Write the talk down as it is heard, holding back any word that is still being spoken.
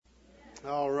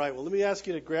All right, well, let me ask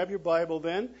you to grab your Bible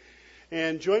then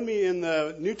and join me in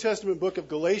the New Testament book of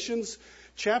Galatians,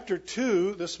 chapter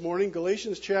 2 this morning.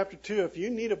 Galatians chapter 2. If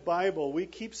you need a Bible, we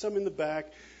keep some in the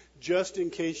back just in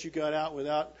case you got out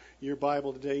without your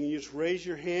Bible today. You just raise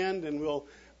your hand and we'll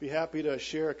be happy to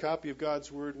share a copy of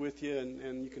God's Word with you,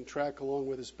 and you can track along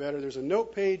with us better. There's a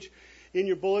note page in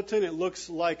your bulletin. It looks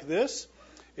like this,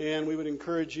 and we would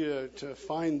encourage you to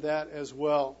find that as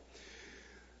well.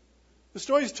 The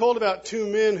story is told about two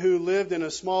men who lived in a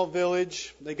small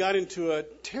village. They got into a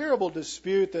terrible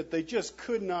dispute that they just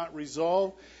could not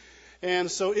resolve. And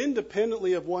so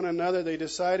independently of one another, they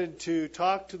decided to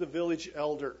talk to the village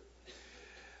elder.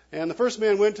 And the first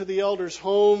man went to the elder's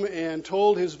home and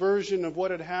told his version of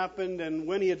what had happened. And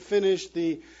when he had finished,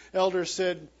 the elder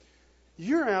said,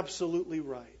 "You're absolutely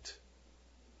right."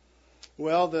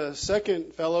 Well, the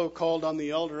second fellow called on the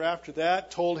elder after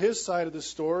that, told his side of the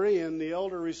story, and the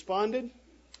elder responded,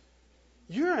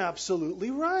 "You're absolutely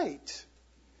right."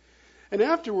 And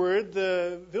afterward,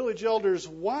 the village elder's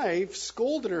wife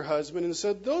scolded her husband and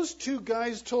said, "Those two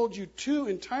guys told you two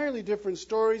entirely different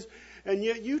stories, and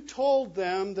yet you told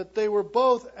them that they were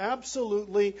both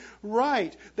absolutely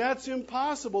right. That's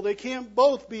impossible. They can't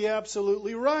both be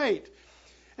absolutely right."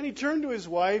 And he turned to his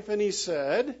wife and he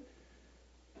said,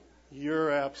 "You're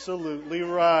absolutely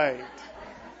right."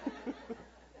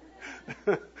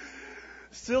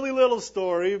 Silly little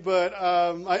story, but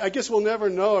I guess we'll never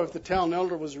know if the town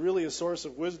elder was really a source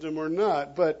of wisdom or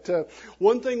not. But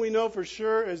one thing we know for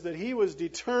sure is that he was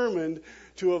determined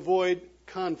to avoid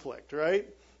conflict, right?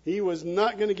 He was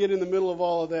not going to get in the middle of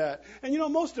all of that. And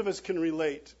most of us can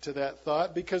relate to that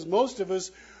thought because most of us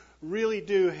really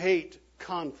do hate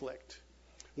conflict.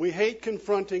 We hate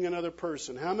confronting another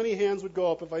person. How many hands would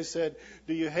go up if I said,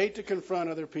 "Do you hate to confront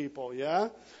other people?" Yeah?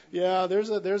 Yeah, there's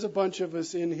a bunch of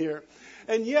us in here.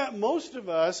 And yet most of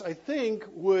us, I think,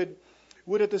 would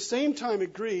at the same time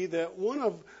agree that one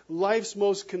of life's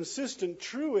most consistent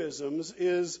truisms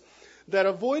is that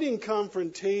avoiding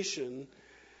confrontation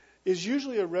is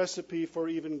usually a recipe for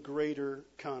even greater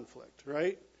conflict,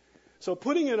 right? So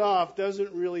putting it off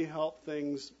doesn't really help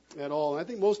things at all. And I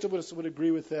think most of us would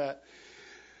agree with that.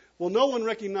 Well, no one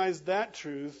recognized that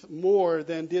truth more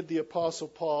than did the Apostle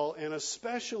Paul, and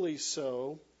especially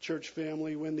so, church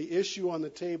family, when the issue on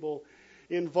the table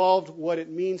involved what it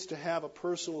means to have a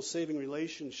personal saving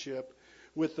relationship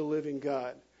with the living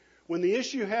God. When the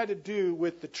issue had to do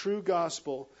with the true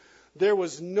gospel, there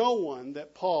was no one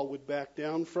that Paul would back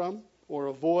down from, or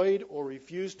avoid, or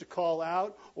refuse to call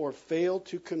out, or fail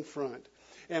to confront.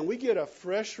 And we get a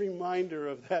fresh reminder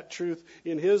of that truth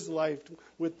in his life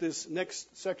with this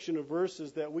next section of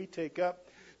verses that we take up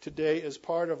today as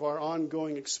part of our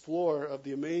ongoing explore of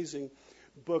the amazing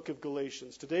book of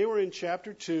Galatians. Today we're in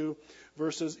chapter 2,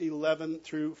 verses 11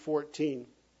 through 14.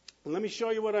 And let me show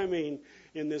you what I mean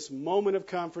in this moment of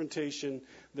confrontation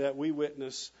that we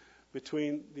witness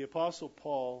between the Apostle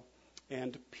Paul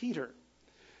and Peter.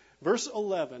 Verse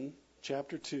 11,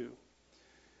 chapter 2.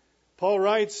 Paul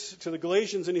writes to the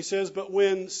Galatians and he says, "But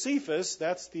when Cephas,"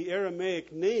 that's the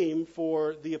Aramaic name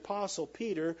for the Apostle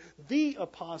Peter, he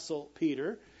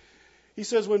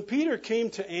says, "When Peter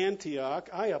came to Antioch,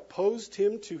 I opposed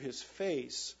him to his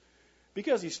face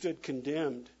because he stood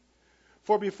condemned.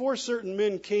 For before certain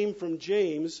men came from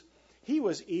James, he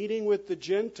was eating with the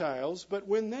Gentiles, but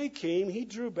when they came, he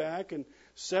drew back and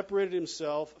separated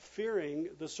himself, fearing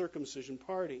the circumcision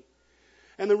party.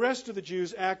 And the rest of the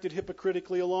Jews acted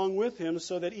hypocritically along with him,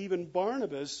 so that even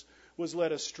Barnabas was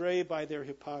led astray by their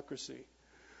hypocrisy.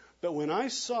 But when I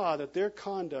saw that their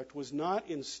conduct was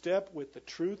not in step with the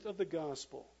truth of the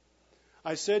gospel,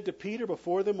 I said to Peter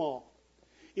before them all,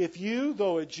 'If you,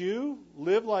 though a Jew,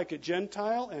 live like a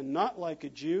Gentile and not like a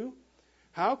Jew,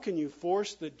 how can you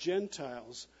force the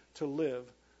Gentiles to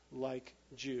live like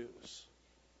Jews?'"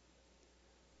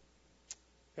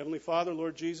 Heavenly Father,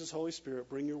 Lord Jesus, Holy Spirit,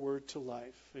 bring your word to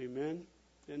life. Amen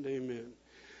and amen.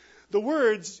 The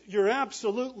words, "You're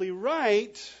absolutely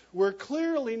right," were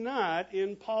clearly not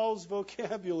in Paul's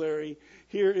vocabulary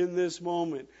here in this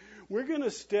moment. We're going to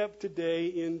step today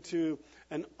into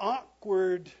an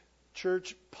awkward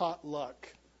church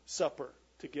potluck supper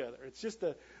together. It's just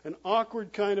an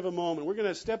awkward kind of a moment. We're going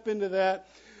to step into that.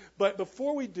 But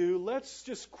before we do, let's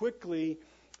just quickly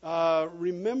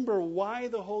remember why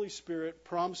the Holy Spirit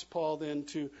prompts Paul then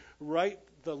to write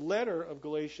the letter of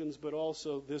Galatians, but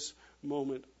also this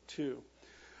moment too.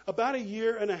 About a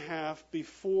year and a half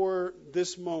before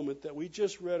this moment that we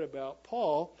just read about,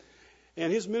 Paul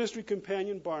and his ministry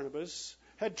companion Barnabas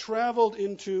had traveled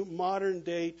into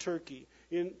modern-day Turkey.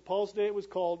 In Paul's day, it was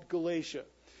called Galatia.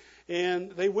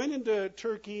 And they went into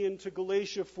Turkey, into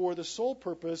Galatia, for the sole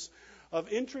purpose of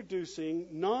introducing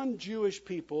non-Jewish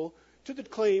people to the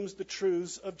claims, the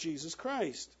truths of Jesus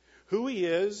Christ, who he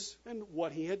is and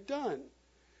what he had done.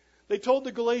 They told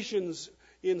the Galatians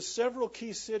in several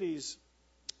key cities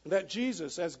that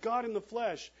Jesus, as God in the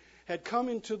flesh, had come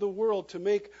into the world to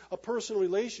make a personal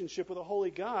relationship with a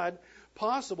holy God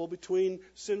possible between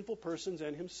sinful persons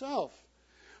and himself.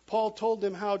 Paul told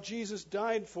them how Jesus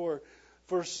died for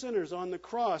sinners on the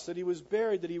cross, that he was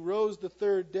buried, that he rose the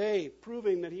third day,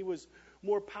 proving that he was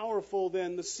more powerful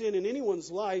than the sin in anyone's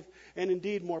life, and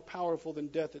indeed more powerful than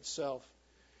death itself.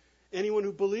 Anyone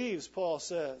who believes, Paul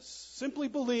says, simply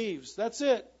believes, that's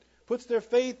it, puts their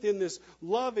faith in this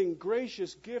loving,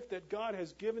 gracious gift that God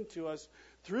has given to us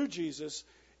through Jesus,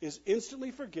 is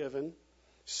instantly forgiven,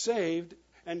 saved,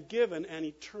 and given an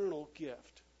eternal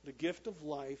gift, the gift of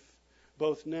life,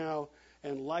 both now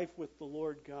and life with the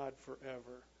Lord God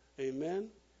forever. Amen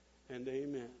and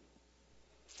amen.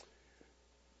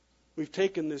 We've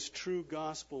taken this true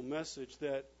gospel message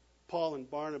that Paul and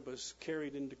Barnabas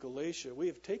carried into Galatia. We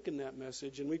have taken that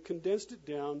message and we've condensed it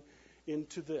down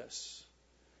into this.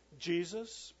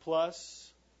 Jesus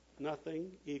plus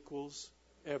nothing equals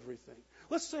everything.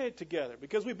 Let's say it together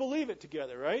because we believe it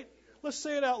together, right? Let's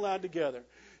say it out loud together.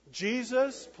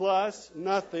 Jesus plus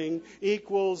nothing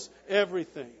equals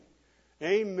everything.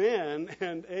 Amen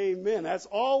and amen. That's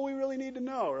all we really need to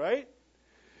know, right?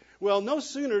 Well, no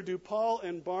sooner do Paul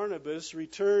and Barnabas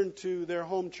return to their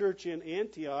home church in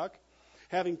Antioch,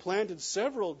 having planted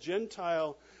several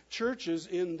Gentile churches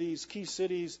in these key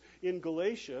cities in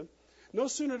Galatia. No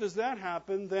sooner does that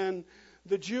happen than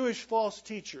the Jewish false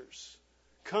teachers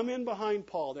come in behind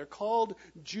Paul. They're called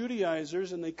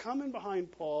Judaizers, and they come in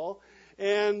behind Paul,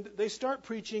 and they start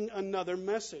preaching another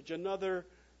message, another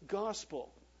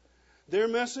gospel. Their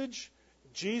message,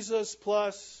 Jesus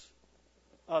plus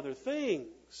other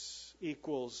things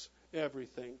equals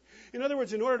everything. In other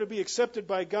words, in order to be accepted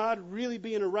by God, really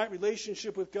be in a right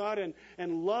relationship with God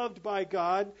and loved by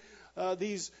God,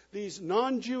 these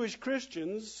non-Jewish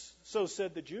Christians, so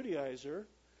said the Judaizer,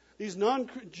 these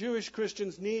non-Jewish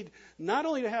Christians need not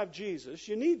only to have Jesus,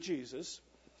 you need Jesus,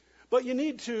 but you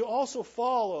need to also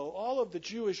follow all of the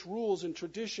Jewish rules and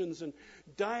traditions and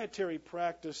dietary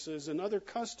practices and other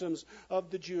customs of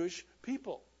the Jewish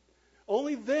people.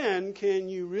 Only then can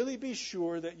you really be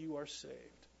sure that you are saved.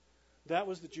 That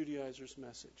was the Judaizers'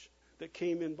 message that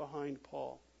came in behind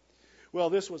Paul. Well,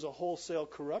 this was a wholesale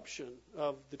corruption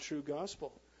of the true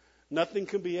gospel. Nothing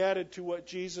can be added to what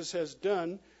Jesus has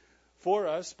done for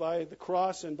us by the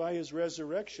cross and by his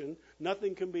resurrection.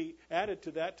 Nothing can be added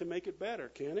to that to make it better,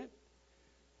 can it?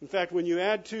 In fact, when you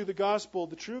add to the gospel,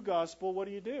 the true gospel, what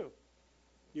do?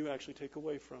 You actually take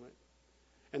away from it.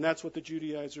 And that's what the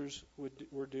Judaizers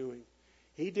were doing.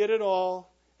 He did it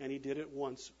all, and he did it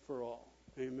once for all.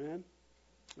 Amen?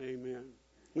 Amen.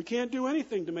 We can't do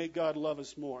anything to make God love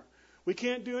us more. We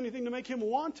can't do anything to make him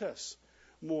want us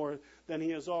more than he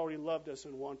has already loved us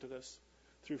and wanted us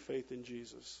through faith in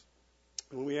Jesus.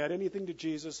 When we add anything to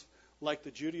Jesus, like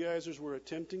the Judaizers were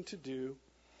attempting to do,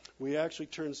 we actually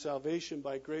turn salvation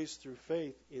by grace through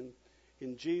faith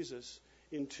in Jesus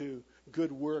into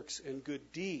good works, and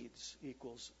good deeds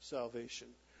equals salvation.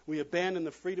 We abandon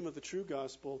the freedom of the true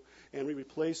gospel and we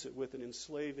replace it with an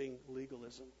enslaving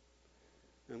legalism.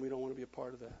 And we don't want to be a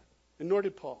part of that. And nor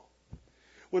did Paul.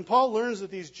 When Paul learns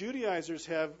that these Judaizers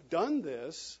have done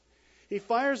this, he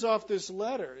fires off this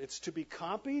letter. It's to be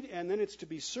copied and then it's to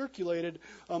be circulated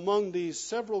among these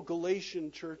several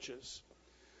Galatian churches.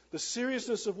 The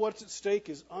seriousness of what's at stake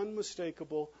is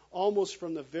unmistakable almost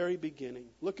from the very beginning.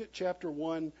 Look at chapter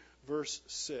 1, verse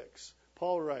 6.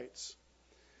 Paul writes,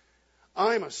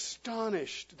 I'm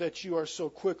astonished that you are so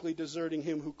quickly deserting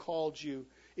him who called you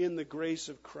in the grace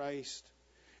of Christ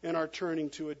and are turning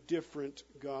to a different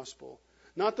gospel.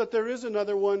 Not that there is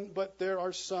another one, but there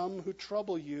are some who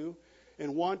trouble you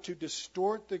and want to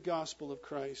distort the gospel of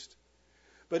Christ.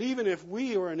 But even if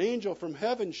we or an angel from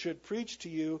heaven should preach to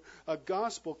you a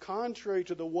gospel contrary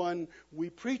to the one we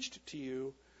preached to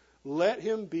you, let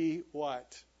him be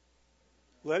what?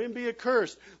 Let him be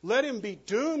accursed. Let him be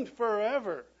doomed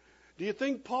forever. Do you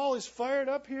think Paul is fired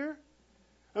up here?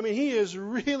 I mean, he is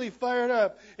really fired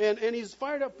up, and he's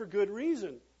fired up for good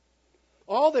reason.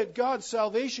 All that God's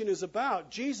salvation is about,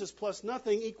 Jesus plus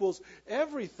nothing equals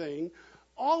everything,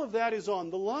 all of that is on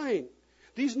the line.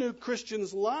 These new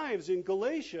Christians' lives in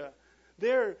Galatia,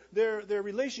 their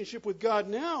relationship with God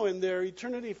now and their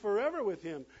eternity forever with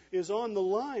him is on the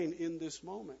line in this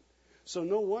moment. So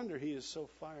no wonder he is so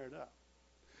fired up.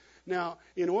 Now,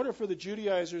 in order for the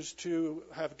Judaizers to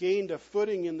have gained a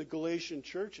footing in the Galatian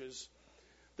churches,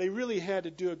 they really had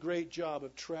to do a great job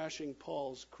of trashing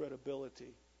Paul's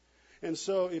credibility. And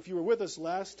so if you were with us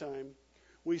last time,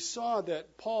 we saw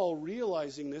that Paul,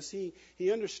 realizing this,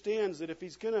 he understands that if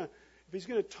he's going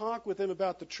to talk with them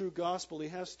about the true gospel, he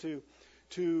has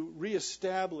to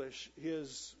reestablish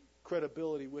his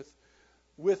credibility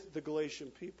with the Galatian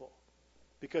people,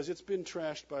 because it's been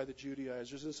trashed by the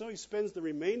Judaizers. And so he spends the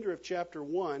remainder of chapter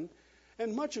 1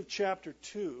 and much of chapter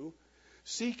 2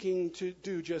 seeking to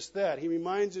do just that. He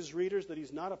reminds his readers that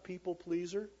he's not a people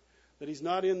pleaser, that he's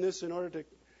not in this in order to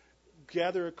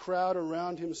gather a crowd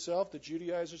around himself. The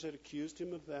Judaizers had accused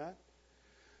him of that.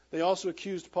 They also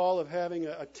accused Paul of having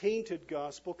a tainted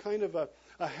gospel, kind of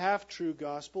a half-true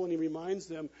gospel, and he reminds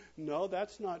them, no,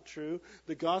 that's not true.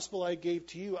 The gospel I gave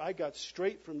to you, I got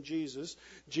straight from Jesus.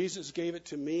 Jesus gave it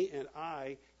to me, and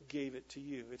I gave it to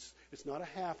you. It's not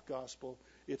a half gospel.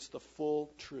 It's the full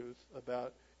truth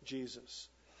about Jesus.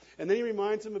 And then he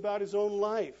reminds them about his own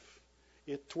life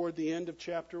toward the end of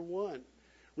chapter 1.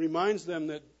 Reminds them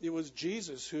that it was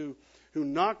Jesus who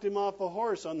knocked him off a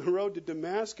horse on the road to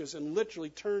Damascus and literally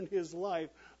turned his life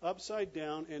upside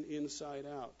down and inside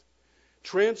out.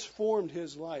 Transformed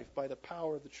his life by the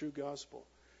power of the true gospel.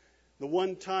 The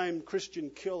one-time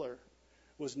Christian killer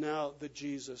was now the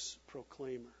Jesus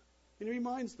proclaimer. And he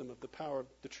reminds them of the power of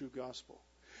the true gospel.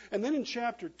 And then in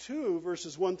chapter 2,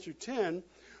 verses 1 through 10,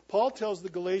 Paul tells the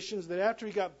Galatians that after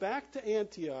he got back to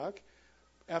Antioch,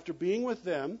 after being with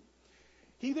them,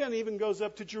 he then even goes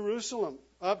up to Jerusalem,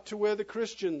 up to where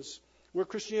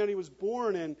Christianity was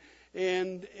born,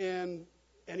 and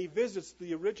he visits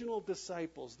the original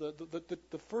disciples,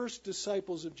 the first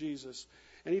disciples of Jesus.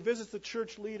 And he visits the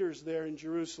church leaders there in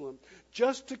Jerusalem,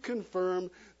 just to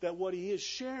confirm that what he is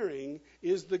sharing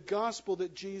is the gospel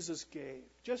that Jesus gave,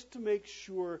 just to make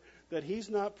sure that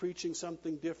he's not preaching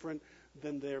something different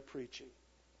than they're preaching.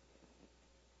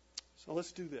 So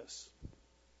let's do this.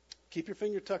 Keep your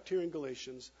finger tucked here in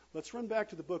Galatians. Let's run back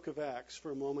to the book of Acts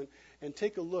for a moment and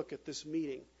take a look at this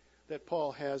meeting that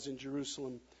Paul has in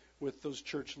Jerusalem with those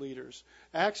church leaders.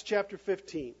 Acts chapter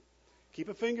 15. Keep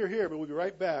a finger here, but we'll be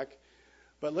right back.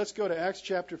 But let's go to Acts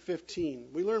chapter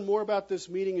 15. We learn more about this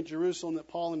meeting in Jerusalem that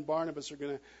Paul and Barnabas are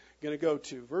going to go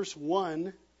to. Verse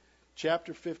 1,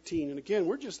 chapter 15. And again,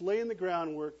 we're just laying the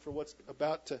groundwork for what's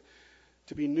about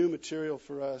to be new material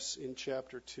for us in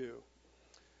chapter 2.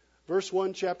 Verse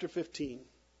 1, chapter 15.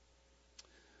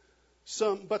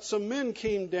 But some men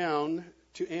came down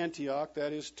to Antioch,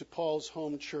 that is to Paul's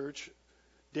home church,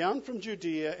 down from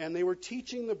Judea, and they were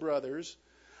teaching the brothers,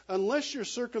 unless you're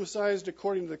circumcised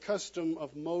according to the custom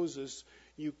of Moses,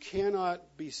 you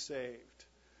cannot be saved.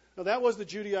 Now that was the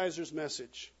Judaizers'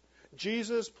 message.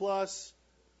 Jesus plus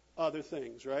other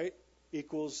things, right,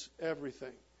 equals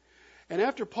everything. And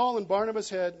after Paul and Barnabas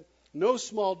had no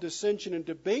small dissension and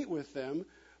debate with them,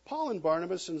 Paul and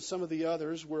Barnabas and some of the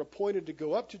others were appointed to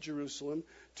go up to Jerusalem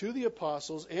to the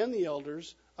apostles and the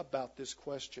elders about this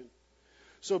question.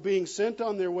 So being sent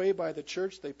on their way by the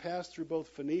church, they passed through both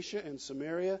Phoenicia and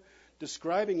Samaria,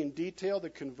 describing in detail the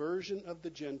conversion of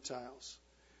the Gentiles,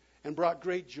 and brought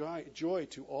great joy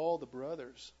to all the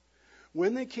brothers.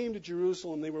 When they came to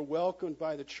Jerusalem, they were welcomed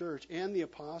by the church and the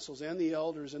apostles and the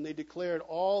elders, and they declared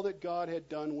all that God had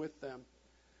done with them.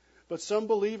 But some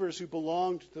believers who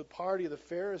belonged to the party of the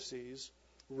Pharisees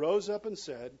rose up and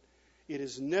said, "It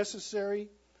is necessary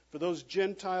for those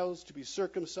Gentiles to be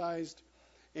circumcised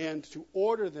and to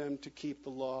order them to keep the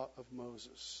law of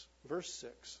Moses." Verse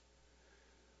 6.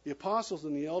 The apostles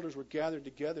and the elders were gathered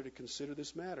together to consider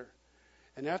this matter.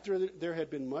 And after there had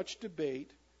been much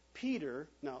debate, Peter,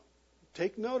 now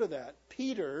take note of that,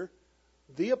 Peter,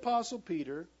 the apostle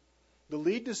Peter, the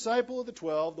lead disciple of the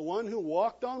 12, the one who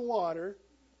walked on water,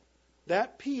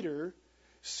 that Peter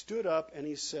stood up and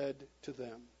he said to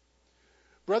them,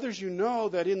 "Brothers, you know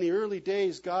that in the early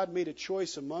days God made a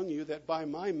choice among you that by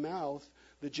my mouth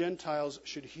the Gentiles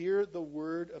should hear the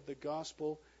word of the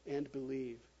gospel and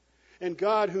believe. And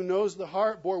God, who knows the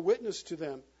heart, bore witness to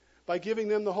them by giving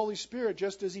them the Holy Spirit,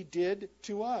 just as he did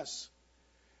to us.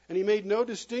 And he made no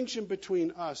distinction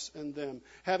between us and them,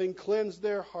 having cleansed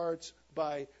their hearts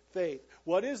by faith."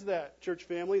 What is that, church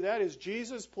family? That is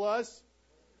Jesus plus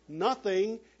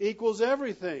nothing equals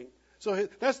everything. So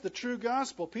that's the true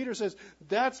gospel. Peter says,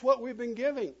 that's what we've been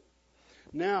giving.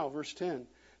 Now, verse 10.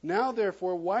 "Now,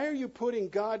 therefore, why are you putting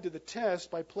God to the test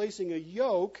by placing a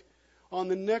yoke on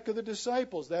the neck of the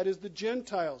disciples, that is the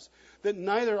Gentiles, that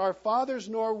neither our fathers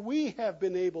nor we have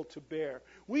been able to bear?"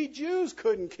 We Jews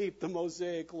couldn't keep the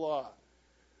Mosaic law.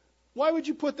 Why would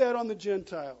you put that on the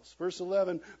Gentiles? Verse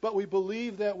 11, "But we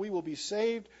believe that we will be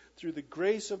saved through the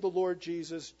grace of the Lord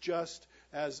Jesus, just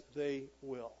as they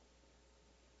will."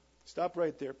 Stop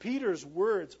right there. Peter's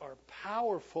words are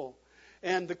powerful.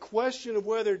 And the question of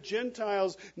whether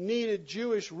Gentiles needed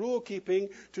Jewish rule keeping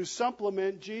to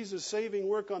supplement Jesus' saving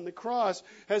work on the cross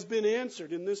has been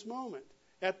answered in this moment,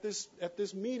 at this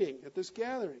meeting, at this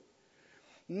gathering.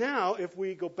 Now, if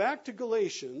we go back to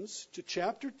Galatians, to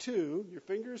chapter 2, your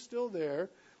finger is still there.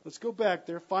 Let's go back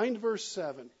there. Find verse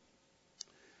 7.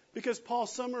 Because Paul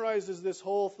summarizes this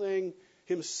whole thing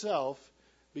himself,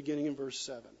 beginning in verse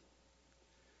 7.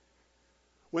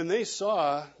 When they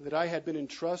saw that I had been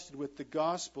entrusted with the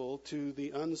gospel to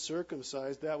the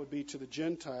uncircumcised, that would be to the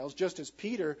Gentiles, just as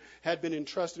Peter had been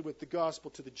entrusted with the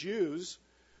gospel to the Jews,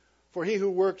 for he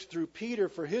who worked through Peter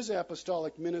for his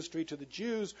apostolic ministry to the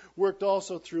Jews worked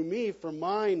also through me for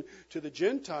mine to the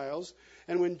Gentiles.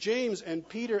 And when James and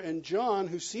Peter and John,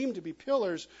 who seemed to be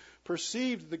pillars,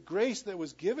 perceived the grace that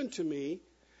was given to me,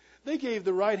 they gave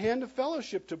the right hand of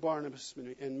fellowship to Barnabas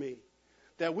and me,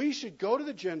 that we should go to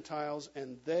the Gentiles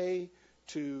and they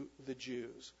to the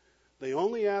Jews. They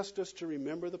only asked us to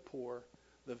remember the poor,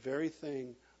 the very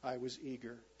thing I was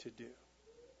eager to do.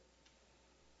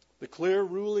 The clear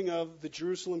ruling of the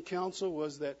Jerusalem Council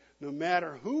was that no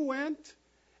matter who went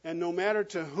and no matter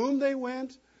to whom they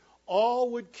went,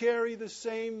 all would carry the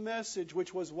same message,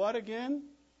 which was what again?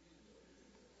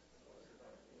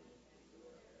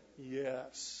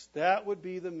 Yes, that would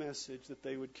be the message that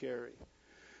they would carry.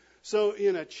 So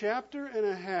in a chapter and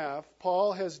a half,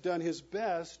 Paul has done his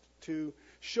best to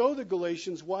show the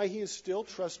Galatians why he is still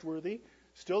trustworthy,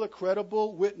 still a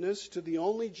credible witness to the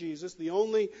only Jesus, the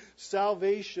only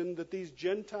salvation that these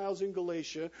Gentiles in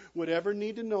Galatia would ever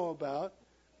need to know about.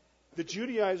 The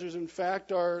Judaizers, in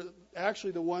fact, are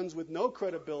actually the ones with no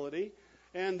credibility,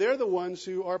 and they're the ones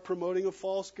who are promoting a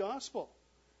false gospel.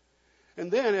 And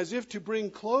then, as if to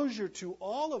bring closure to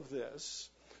all of this,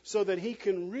 so that he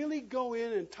can really go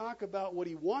in and talk about what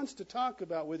he wants to talk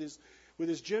about with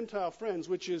his Gentile friends,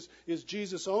 which is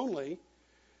Jesus only,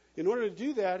 in order to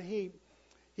do that,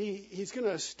 he's going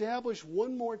to establish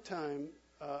one more time,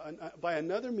 by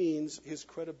another means, his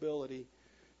credibility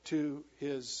to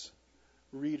his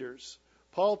readers.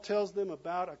 Paul tells them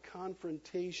about a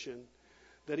confrontation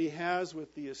that he has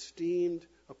with the esteemed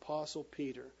Apostle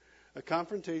Peter, a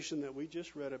confrontation that we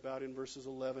just read about in verses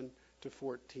 11 to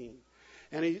 14.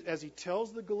 And as he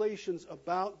tells the Galatians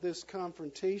about this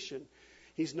confrontation,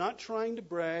 he's not trying to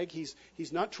brag, he's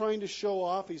not trying to show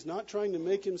off, he's not trying to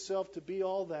make himself to be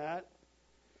all that.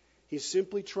 He's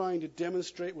simply trying to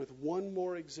demonstrate with one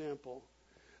more example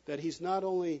that he's not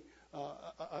only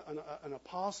an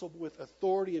apostle with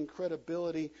authority and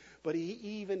credibility, but he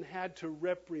even had to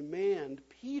reprimand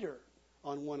Peter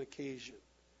on one occasion.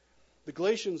 The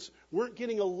Galatians weren't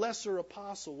getting a lesser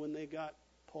apostle when they got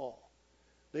Paul.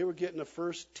 They were getting a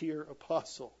first-tier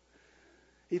apostle.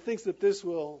 He thinks that this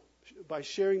will, by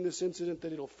sharing this incident,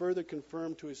 that it'll further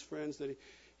confirm to his friends that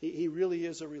he really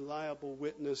is a reliable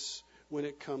witness when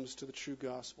it comes to the true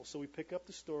gospel. So we pick up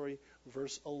the story,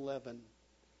 verse 11.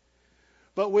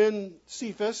 But when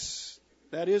Cephas,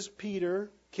 that is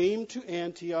Peter, came to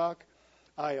Antioch,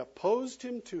 I opposed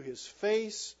him to his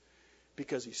face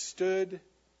because he stood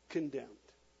condemned.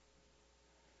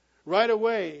 Right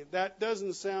away, that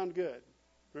doesn't sound good,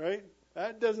 right?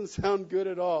 That doesn't sound good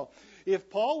at all. If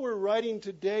Paul were writing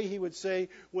today, he would say,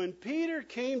 when Peter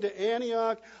came to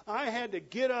Antioch, I had to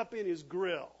get up in his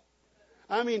grill.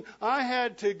 I mean, I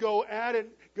had to go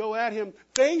at him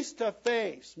face to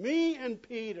face, me and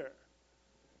Peter.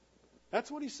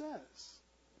 That's what he says.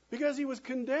 Because he was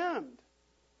condemned.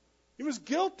 He was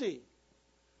guilty.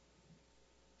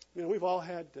 You know, we've all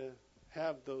had to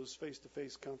have those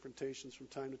face-to-face confrontations from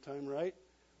time to time, right?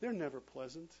 They're never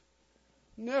pleasant.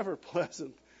 Never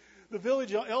pleasant. The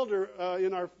village elder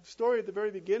in our story at the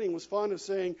very beginning was fond of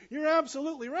saying, "You're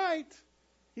absolutely right."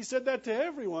 He said that to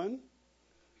everyone,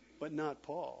 but not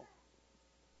Paul.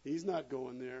 He's not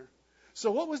going there.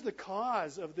 So what was the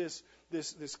cause of this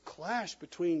clash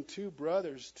between two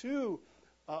brothers, two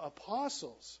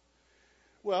apostles?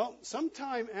 Well,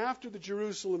 sometime after the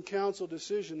Jerusalem Council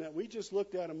decision that we just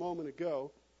looked at a moment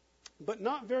ago, but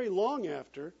not very long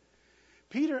after,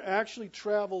 Peter actually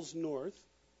travels north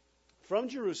from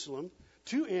Jerusalem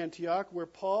to Antioch, where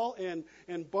Paul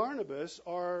and Barnabas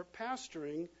are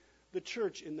pastoring the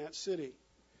church in that city.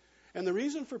 And the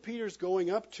reason for Peter's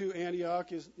going up to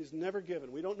Antioch is never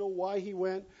given. We don't know why he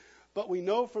went, but we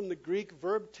know from the Greek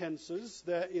verb tenses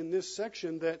that in this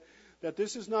section that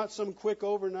this is not some quick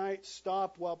overnight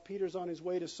stop while Peter's on his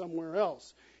way to somewhere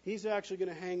else. He's actually going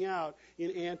to hang out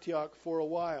in Antioch for a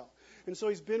while. And so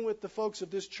he's been with the folks of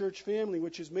this church family,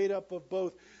 which is made up of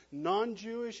both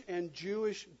non-Jewish and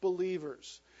Jewish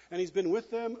believers. and he's been with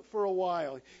them for a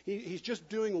while. He's just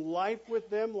doing life with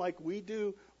them like we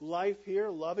do life here,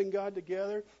 loving God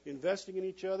together, investing in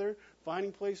each other,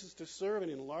 finding places to serve,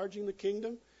 and enlarging the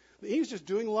kingdom. He's just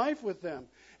doing life with them.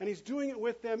 And he's doing it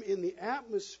with them in the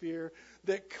atmosphere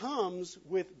that comes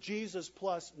with Jesus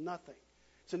plus nothing.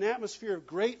 It's an atmosphere of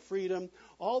great freedom.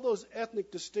 All those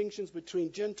ethnic distinctions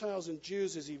between Gentiles and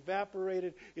Jews is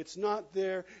evaporated. It's not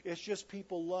there. It's just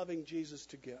people loving Jesus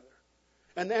together.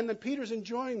 And then Peter's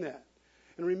enjoying that.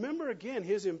 And remember again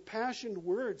his impassioned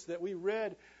words that we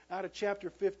read out of chapter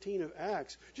 15 of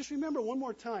Acts. Just remember one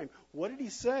more time. What did he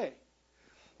say?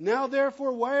 Now,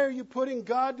 therefore, why are you putting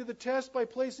God to the test by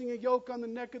placing a yoke on the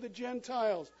neck of the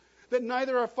Gentiles that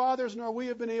neither our fathers nor we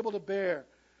have been able to bear?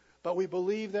 But we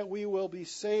believe that we will be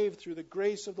saved through the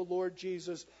grace of the Lord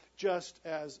Jesus, just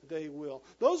as they will.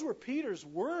 Those were Peter's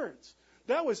words.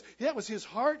 That was his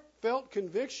heartfelt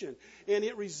conviction. And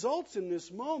it results in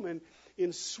this moment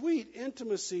in sweet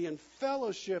intimacy and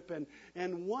fellowship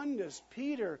and oneness.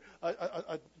 Peter,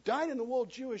 a dyed-in-the-wool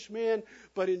Jewish man,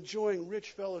 but enjoying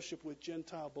rich fellowship with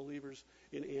Gentile believers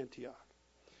in Antioch.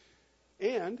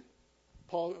 And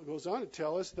Paul goes on to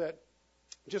tell us that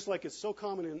just like it's so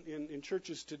common in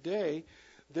churches today,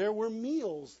 there were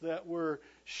meals that were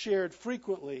shared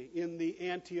frequently in the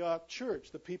Antioch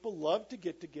church. The people loved to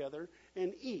get together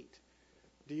and eat.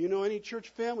 Do you know any church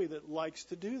family that likes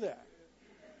to do that?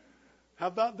 How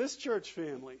about this church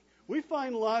family? We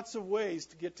find lots of ways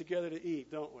to get together to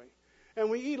eat, don't we?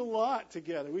 And we eat a lot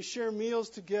together. We share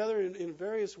meals together in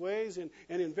various ways and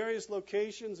in various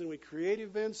locations, and we create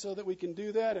events so that we can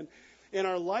do that. And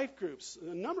our life groups,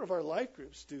 a number of our life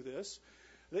groups do this.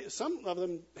 Some of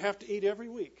them have to eat every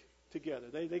week together.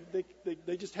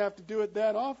 They just have to do it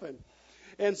that often.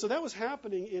 And so that was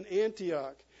happening in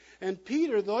Antioch. And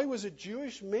Peter, though he was a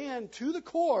Jewish man to the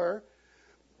core,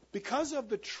 because of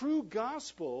the true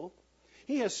gospel,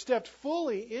 he has stepped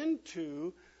fully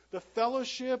into the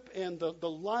fellowship and the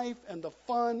life and the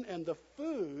fun and the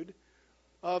food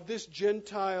of this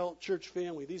Gentile church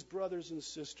family, these brothers and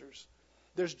sisters.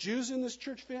 There's Jews in this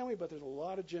church family, but there's a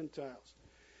lot of Gentiles.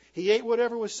 He ate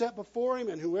whatever was set before him,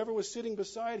 and whoever was sitting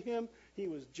beside him, he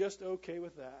was just okay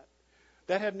with that.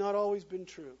 That had not always been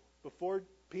true. Before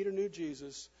Peter knew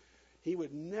Jesus, he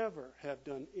would never have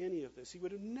done any of this. He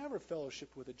would have never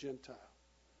fellowshiped with a Gentile.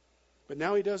 But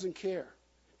now he doesn't care.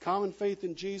 Common faith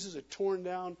in Jesus had torn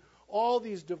down all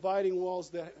these dividing walls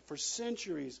that for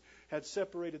centuries had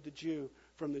separated the Jew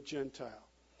from the Gentile.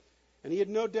 And he had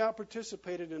no doubt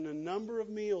participated in a number of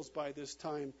meals by this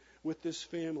time with this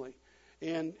family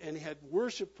and had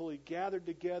worshipfully gathered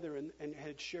together and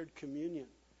had shared communion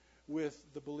with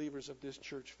the believers of this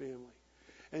church family.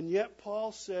 And yet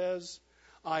Paul says,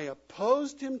 I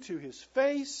opposed him to his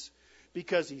face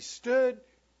because he stood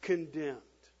condemned.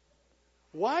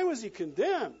 Why was he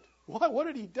condemned? What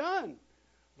had he done?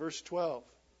 Verse 12.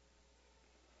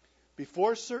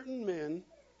 Before certain men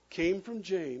came from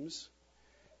James,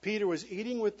 Peter was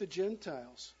eating with the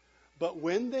Gentiles. But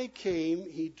when they came,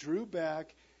 he drew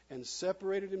back and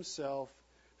separated himself,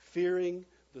 fearing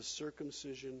the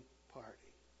circumcision party.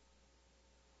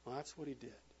 Well, that's what he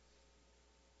did.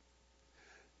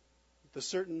 The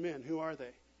certain men, who are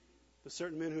they? The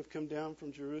certain men who have come down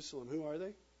from Jerusalem, who are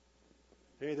they?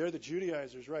 Hey, they're the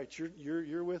Judaizers, right?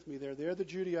 You're with me there. They're the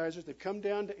Judaizers. They've come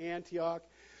down to Antioch,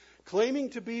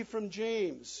 claiming to be from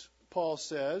James, Paul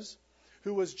says,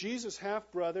 who was Jesus'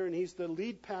 half-brother, and he's the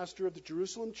lead pastor of the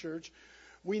Jerusalem church.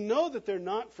 We know that they're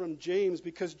not from James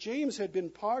because James had been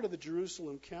part of the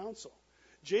Jerusalem council.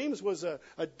 James was a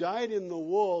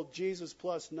dyed-in-the-wool, Jesus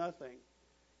plus nothing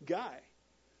guy.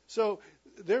 So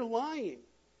they're lying.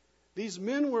 These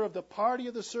men were of the party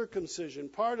of the circumcision,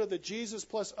 part of the Jesus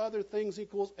plus other things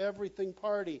equals everything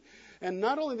party. And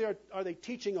not only are they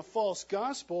teaching a false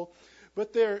gospel,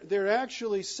 but they're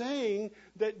actually saying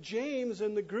that James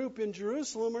and the group in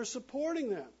Jerusalem are supporting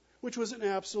them, which was an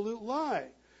absolute lie.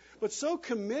 But so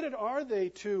committed are they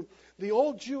to the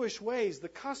old Jewish ways, the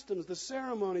customs, the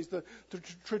ceremonies, the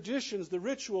traditions, the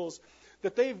rituals,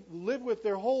 that they've lived with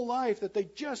their whole life, that they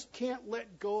just can't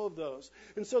let go of those.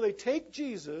 And so they take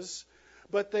Jesus,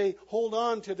 but they hold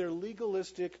on to their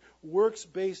legalistic,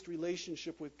 works-based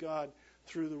relationship with God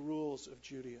through the rules of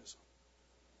Judaism.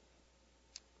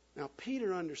 Now,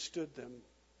 Peter understood them,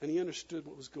 and he understood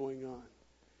what was going on,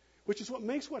 which is what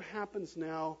makes what happens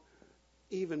now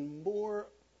even more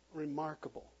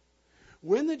remarkable.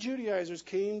 When the Judaizers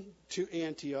came to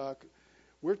Antioch,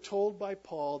 we're told by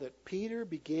Paul that Peter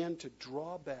began to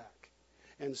draw back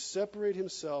and separate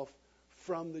himself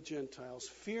from the Gentiles,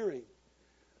 fearing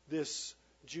this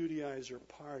Judaizer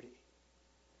party.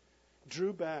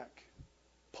 Drew back.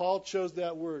 Paul chose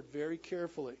that word very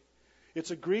carefully.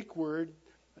 It's a Greek word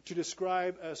to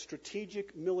describe a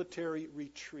strategic military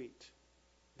retreat,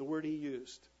 the word he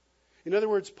used. In other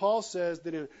words, Paul says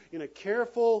that in a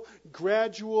careful,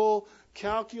 gradual,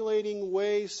 calculating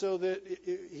way so that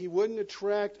he wouldn't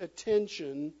attract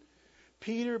attention,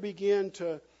 Peter began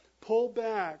to pull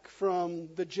back from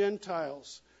the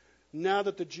Gentiles now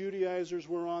that the Judaizers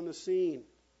were on the scene.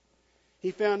 He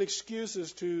found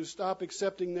excuses to stop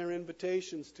accepting their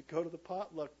invitations to go to the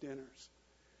potluck dinners.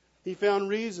 He found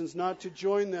reasons not to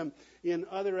join them in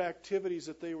other activities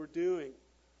that they were doing.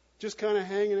 Just kind of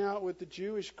hanging out with the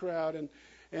Jewish crowd.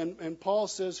 And Paul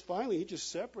says finally he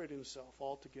just separated himself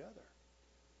altogether.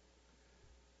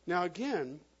 Now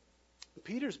again,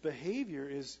 Peter's behavior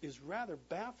is rather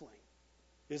baffling,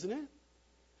 isn't it?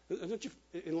 Don't you,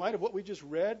 in light of what we just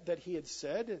read that he had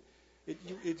said,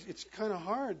 it's kind of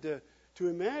hard to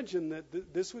imagine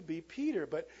that this would be Peter.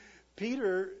 But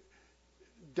Peter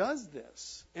does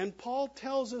this. And Paul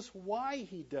tells us why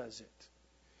he does it.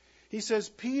 He says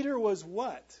Peter was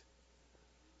what?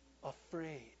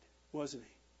 Afraid, wasn't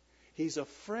he? He's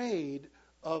afraid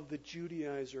of the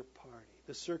Judaizer party,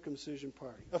 the circumcision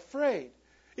party. Afraid.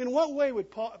 In what way would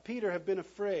Peter have been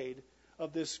afraid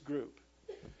of this group?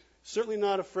 Certainly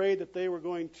not afraid that they were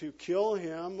going to kill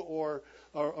him or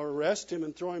arrest him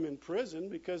and throw him in prison,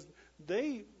 because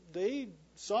they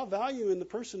saw value in the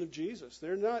person of Jesus.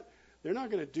 They're not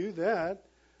going to do that.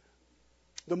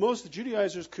 The most the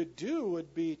Judaizers could do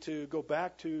would be to go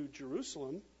back to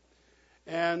Jerusalem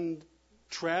and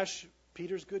trash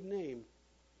Peter's good name,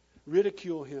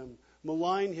 ridicule him,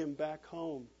 malign him back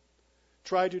home,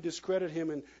 try to discredit him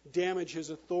and damage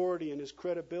his authority and his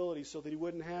credibility so that he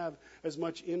wouldn't have as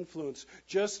much influence,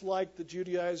 just like the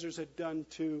Judaizers had done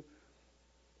to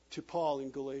Paul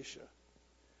in Galatia.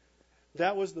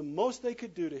 That was the most they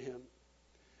could do to him,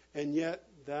 and yet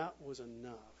that was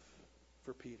enough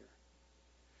for Peter.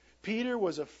 Peter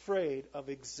was afraid of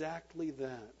exactly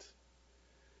that.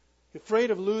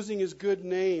 Afraid of losing his good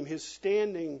name, his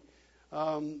standing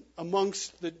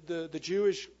amongst the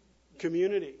Jewish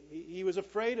community. He was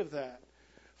afraid of that.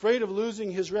 Afraid of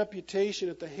losing his reputation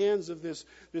at the hands of this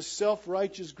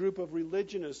self-righteous group of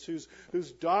religionists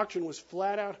whose doctrine was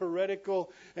flat out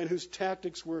heretical and whose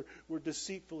tactics were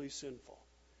deceitfully sinful.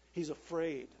 He's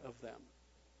afraid of them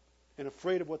and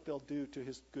afraid of what they'll do to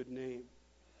his good name.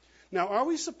 Now, are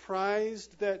we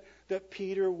surprised that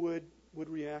Peter would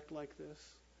react like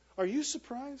this? Are you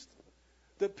surprised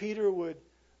that Peter would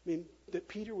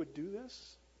do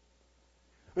this?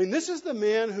 I mean, this is the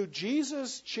man who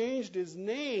Jesus changed his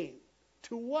name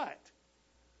to what?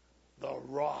 The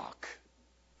Rock,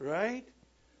 right?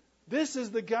 This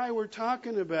is the guy we're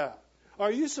talking about.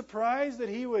 Are you surprised that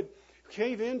he would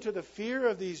cave in to the fear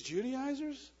of these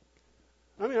Judaizers?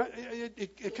 I mean,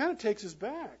 it kind of takes us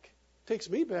back. Takes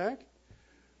me back.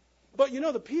 But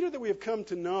the Peter that we have come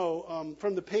to know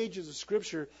from the pages of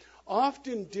Scripture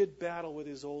often did battle with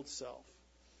his old self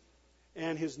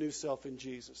and his new self in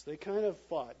Jesus. They kind of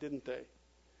fought, didn't they?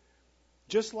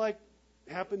 Just like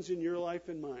happens in your life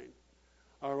and mine.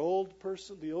 Our old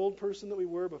person, the old person that we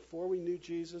were before we knew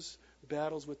Jesus,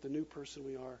 battles with the new person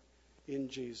we are in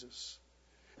Jesus.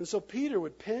 And so Peter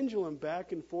would pendulum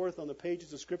back and forth on the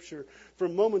pages of Scripture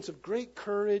from moments of great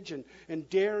courage and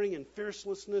daring and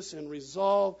fiercelessness and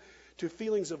resolve to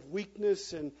feelings of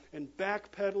weakness and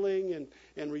backpedaling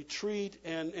and retreat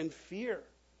and fear.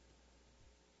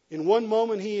 In one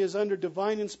moment, he is under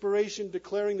divine inspiration,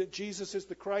 declaring that Jesus is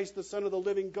the Christ, the Son of the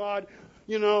living God.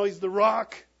 He's the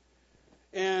Rock.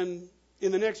 And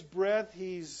in the next breath,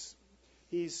 he's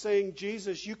saying,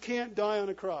 Jesus, you can't die on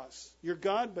a cross. You're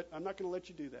God, but I'm not going to let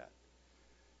you do that.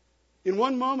 In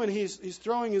one moment, he's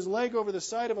throwing his leg over the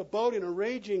side of a boat in a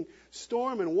raging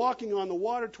storm and walking on the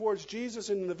water towards Jesus.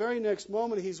 And in the very next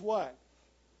moment, he's what?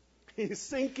 He's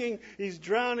sinking, he's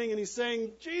drowning, and he's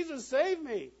saying, Jesus, save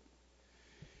me.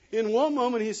 In one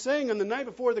moment, he's saying on the night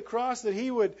before the cross that he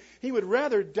would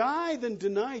rather die than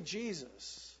deny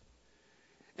Jesus.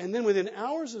 And then within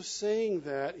hours of saying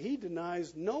that, he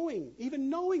denies even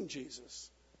knowing Jesus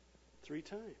 3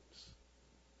 times.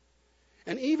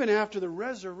 And even after the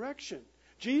resurrection,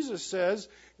 Jesus says,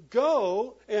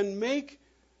 go and make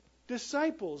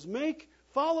disciples, make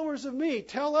followers of me,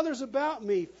 tell others about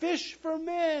me, fish for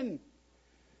men.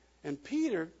 And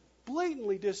Peter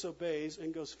blatantly disobeys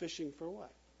and goes fishing for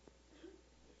what?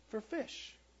 For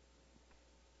fish.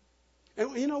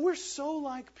 And we're so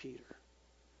like Peter.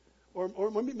 Or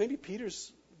maybe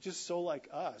Peter's just so like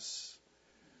us,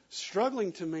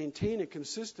 struggling to maintain a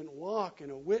consistent walk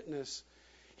and a witness.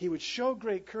 He would show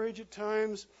great courage at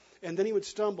times, and then he would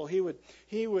stumble.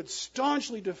 He would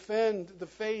staunchly defend the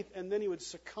faith, and then he would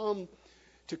succumb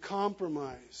to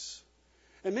compromise.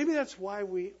 And maybe that's why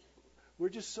we're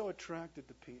just so attracted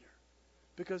to Peter,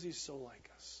 because he's so like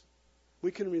us.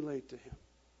 We can relate to him.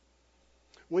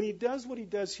 When he does what he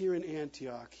does here in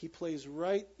Antioch, he plays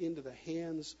right into the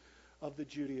hands of the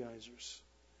Judaizers,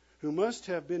 who must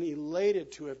have been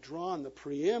elated to have drawn the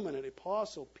preeminent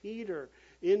apostle Peter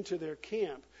into their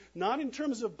camp. Not in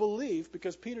terms of belief,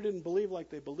 because Peter didn't believe like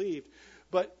they believed,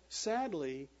 but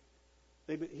sadly,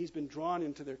 he's been drawn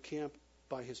into their camp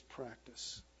by his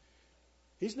practice.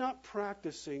 He's not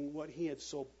practicing what he had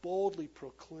so boldly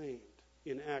proclaimed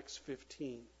in Acts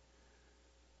 15.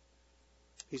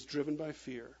 He's driven by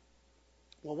fear.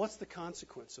 Well, what's the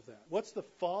consequence of that? What's the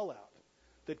fallout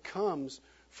that comes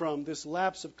from this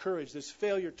lapse of courage, this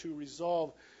failure to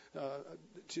resolve,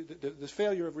 the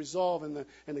failure of resolve, and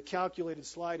the calculated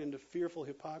slide into fearful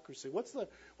hypocrisy? What's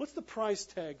the price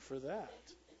tag for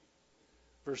that?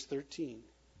 Verse 13.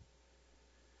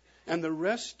 And the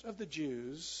rest of the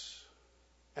Jews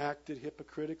acted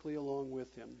hypocritically along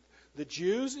with him. The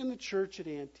Jews in the church at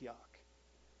Antioch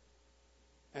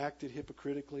acted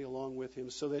hypocritically along with him,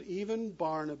 so that even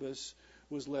Barnabas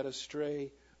was led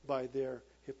astray by their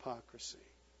hypocrisy.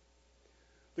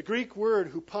 The Greek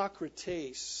word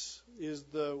hypokrites is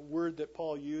the word that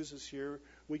Paul uses here.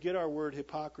 We get our word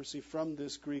hypocrisy from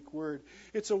this Greek word.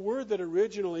 It's a word that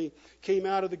originally came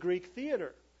out of the Greek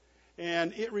theater,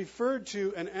 and it referred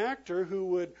to an actor who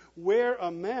would wear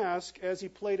a mask as he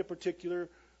played a particular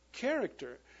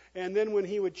character. And then when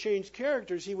he would change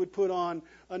characters, he would put on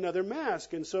another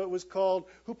mask. And so it was called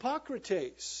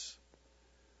hypokrites.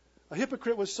 A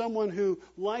hypocrite was someone who,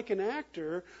 like an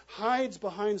actor, hides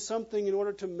behind something in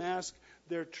order to mask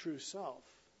their true self.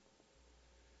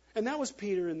 And that was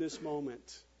Peter in this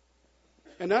moment.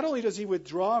 And not only does he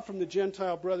withdraw from the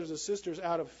Gentile brothers and sisters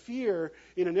out of fear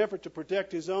in an effort to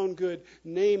protect his own good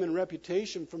name and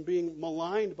reputation from being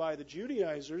maligned by the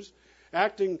Judaizers,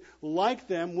 acting like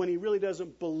them when he really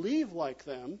doesn't believe like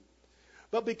them.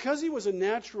 But because he was a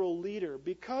natural leader,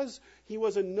 because he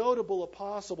was a notable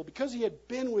apostle, because he had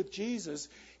been with Jesus,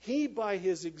 he, by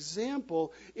his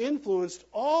example, influenced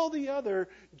all the other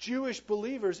Jewish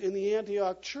believers in the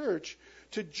Antioch church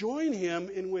to join him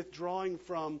in withdrawing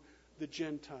from the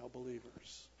Gentile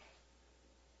believers.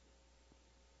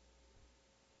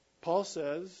 Paul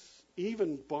says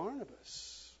even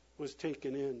Barnabas was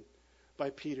taken in by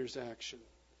Peter's action.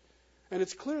 And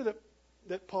it's clear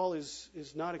that Paul is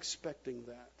not expecting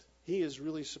that. He is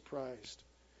really surprised.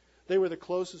 They were the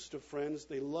closest of friends.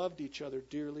 They loved each other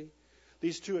dearly.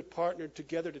 These two had partnered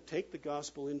together to take the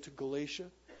gospel into Galatia.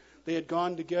 They had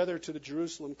gone together to the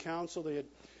Jerusalem Council. They had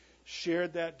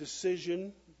shared that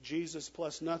decision, Jesus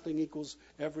plus nothing equals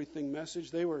everything message.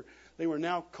 They were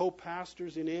now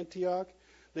co-pastors in Antioch.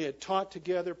 They had taught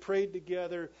together, prayed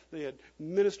together, they had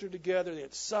ministered together, they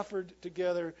had suffered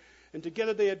together, and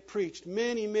together they had preached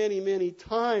many, many, many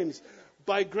times.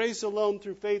 By grace alone,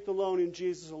 through faith alone, in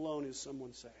Jesus alone is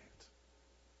someone saved.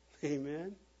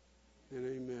 Amen and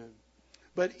amen.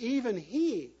 But even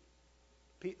he,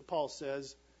 Paul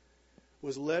says,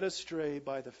 was led astray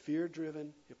by the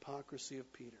fear-driven hypocrisy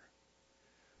of Peter,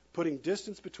 putting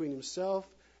distance between himself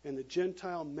and the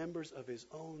Gentile members of his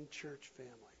own church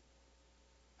family.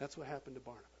 That's what happened to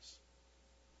Barnabas.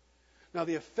 Now,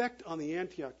 the effect on the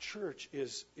Antioch church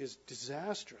is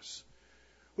disastrous.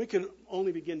 We can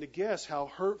only begin to guess how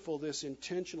hurtful this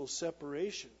intentional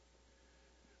separation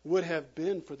would have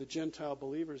been for the Gentile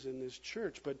believers in this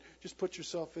church. But just put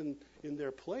yourself in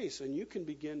their place, and you can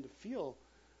begin to feel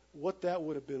what that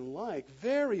would have been like.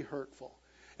 Very hurtful.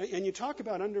 And you talk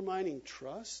about undermining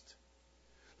trust.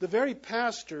 The very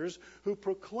pastors who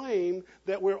proclaim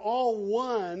that we're all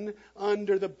one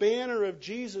under the banner of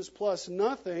Jesus plus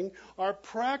nothing are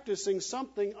practicing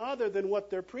something other than what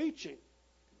they're preaching.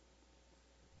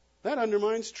 That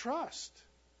undermines trust.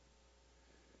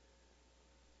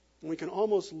 And we can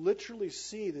almost literally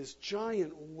see this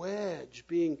giant wedge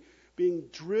being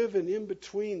driven in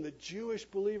between the Jewish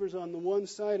believers on the one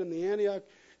side and the Antioch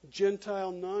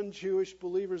Gentile non-Jewish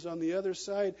believers on the other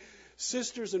side.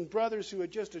 Sisters and brothers who had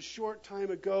just a short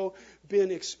time ago been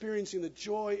experiencing the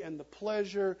joy and the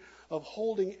pleasure of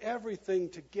holding everything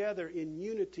together in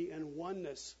unity and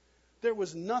oneness. There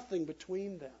was nothing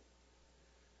between them.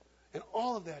 And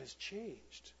all of that has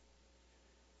changed.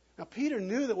 Now, Peter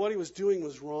knew that what he was doing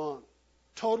was wrong,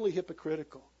 totally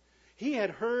hypocritical. He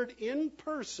had heard in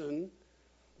person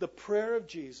the prayer of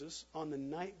Jesus on the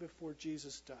night before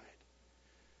Jesus died.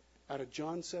 Out of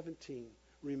John 17,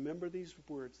 remember these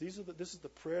words. This is the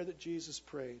prayer that Jesus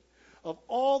prayed. Of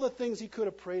all the things he could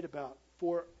have prayed about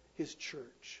for his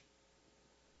church.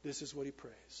 This is what he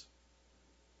prays.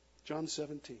 John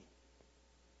 17.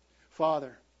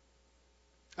 Father,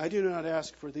 I do not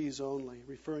ask for these only,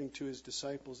 referring to his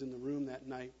disciples in the room that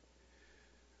night,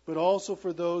 but also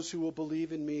for those who will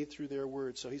believe in me through their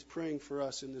word. So he's praying for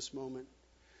us in this moment.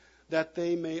 That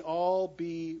they may all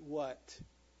be what?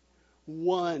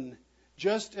 One.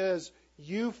 Just as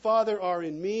you, Father, are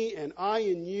in me and I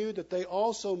in you, that they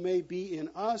also may be in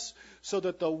us, so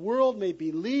that the world may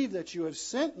believe that you have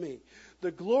sent me.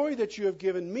 The glory that you have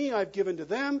given me, I've given to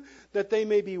them, that they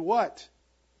may be what?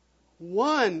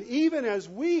 One, even as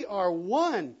we are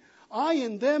one. I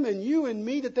in them and you in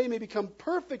me, that they may become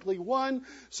perfectly one,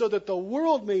 so that the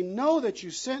world may know that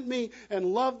you sent me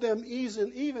and loved them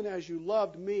even as you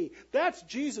loved me. That's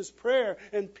Jesus' prayer,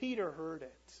 and Peter heard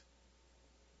it.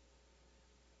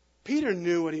 Peter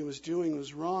knew what he was doing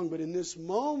was wrong, but in this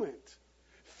moment,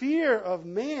 fear of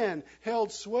man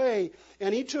held sway,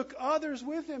 and he took others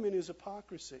with him in his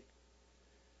hypocrisy.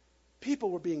 People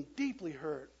were being deeply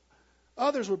hurt.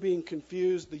 Others were being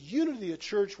confused. The unity of the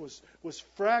church was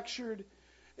fractured.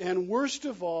 And worst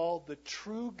of all, the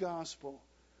true gospel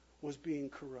was being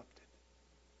corrupted.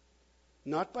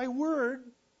 Not by word,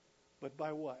 but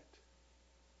by what?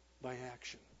 By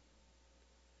action.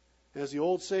 As the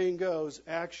old saying goes,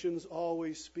 actions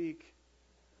always speak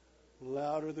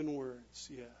louder than words.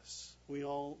 Yes, we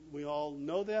all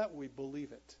know that. We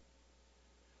believe it.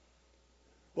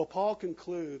 Well, Paul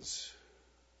concludes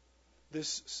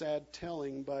this sad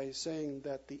telling by saying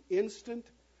that the instant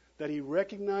that he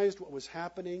recognized what was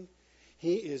happening,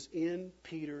 he is in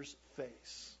Peter's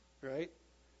face, right?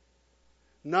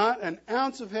 Not an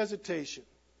ounce of hesitation.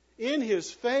 In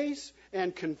his face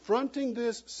and confronting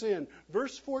this sin.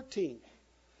 Verse 14.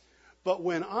 But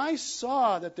when I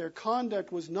saw that their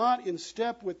conduct was not in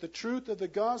step with the truth of the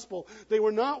gospel, they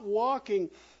were not walking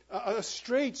a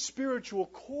straight spiritual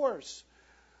course,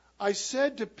 I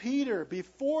said to Peter,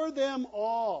 before them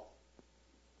all,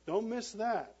 don't miss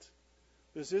that.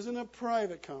 This isn't a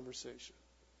private conversation.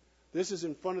 This is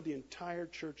in front of the entire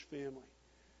church family.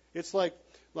 It's like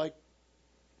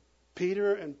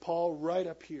Peter and Paul right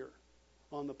up here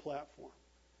on the platform.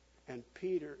 And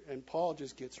Peter and Paul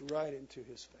just gets right into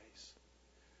his face.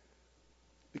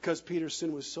 Because Peter's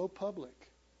sin was so public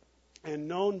and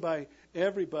known by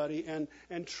everybody, and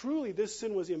truly this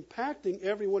sin was impacting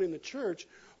everyone in the church,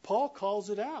 Paul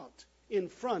calls it out in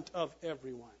front of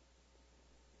everyone.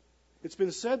 It's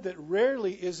been said that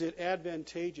rarely is it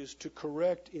advantageous to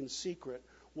correct in secret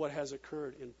what has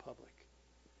occurred in public.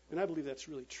 And I believe that's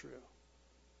really true.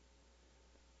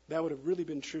 That would have really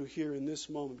been true here in this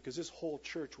moment, because this whole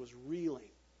church was reeling,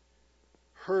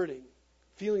 hurting,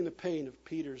 feeling the pain of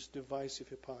Peter's divisive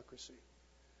hypocrisy.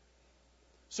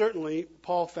 Certainly,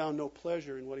 Paul found no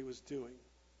pleasure in what he was doing.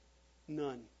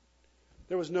 None.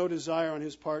 There was no desire on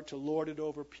his part to lord it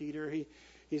over Peter.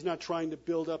 He's not trying to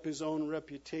build up his own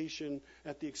reputation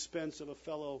at the expense of a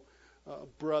fellow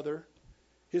brother.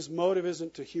 His motive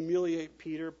isn't to humiliate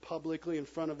Peter publicly in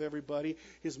front of everybody.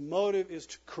 His motive is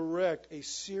to correct a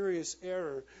serious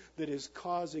error that is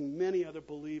causing many other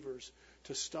believers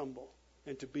to stumble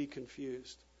and to be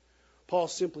confused. Paul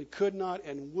simply could not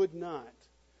and would not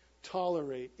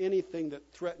tolerate anything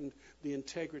that threatened the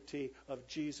integrity of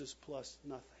Jesus plus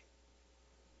nothing.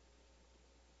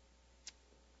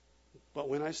 But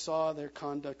when I saw their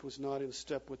conduct was not in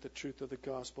step with the truth of the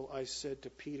gospel, I said to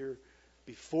Peter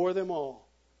before them all,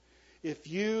 if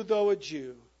you, though a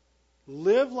Jew,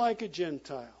 live like a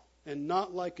Gentile and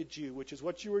not like a Jew, which is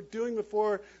what you were doing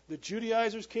before the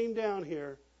Judaizers came down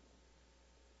here,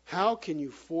 how can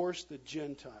you force the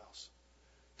Gentiles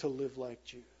to live like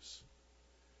Jews?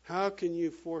 How can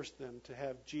you force them to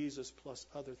have Jesus plus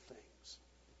other things?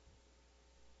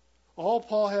 All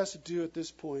Paul has to do at this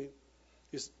point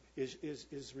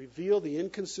is reveal the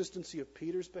inconsistency of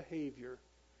Peter's behavior,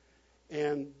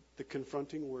 and the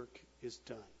confronting work is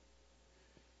done.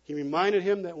 He reminded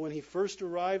him that when he first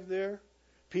arrived there,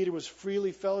 Peter was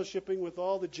freely fellowshipping with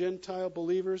all the Gentile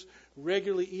believers,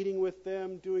 regularly eating with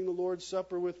them, doing the Lord's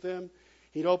Supper with them.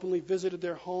 He'd openly visited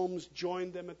their homes,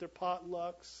 joined them at their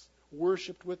potlucks,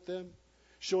 worshipped with them,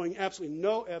 showing absolutely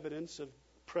no evidence of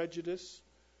prejudice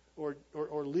or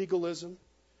legalism.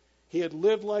 He had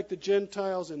lived like the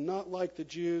Gentiles and not like the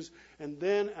Jews, and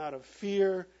then out of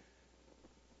fear,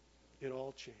 it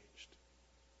all changed.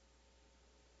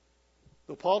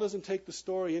 Though Paul doesn't take the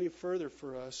story any further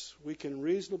for us, we can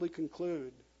reasonably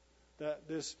conclude that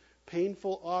this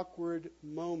painful, awkward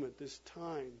moment, this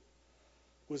time,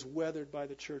 was weathered by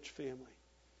the church family.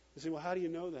 You say, well, how do you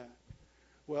know that?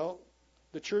 Well,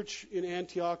 the church in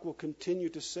Antioch will continue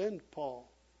to send Paul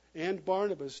and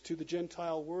Barnabas to the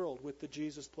Gentile world with the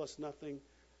Jesus plus nothing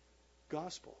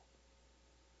gospel.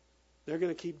 They're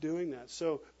going to keep doing that.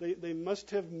 So they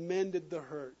must have mended the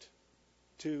hurt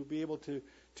to be able to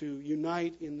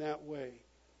unite in that way.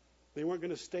 They weren't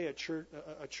going to stay a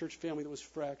church family that was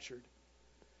fractured.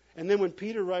 And then when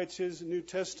Peter writes his New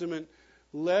Testament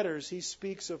letters, he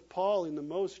speaks of Paul in the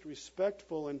most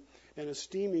respectful and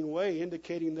esteeming way,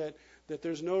 indicating that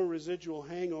there's no residual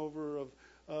hangover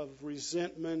of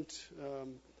resentment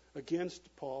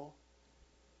against Paul.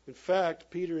 In fact,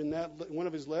 Peter in one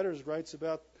of his letters writes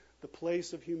about the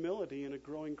place of humility in a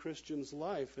growing Christian's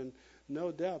life. And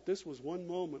no doubt this was one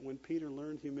moment when Peter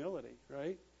learned humility,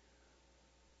 right?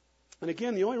 And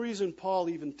again, the only reason Paul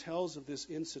even tells of this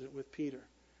incident with Peter,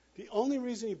 the only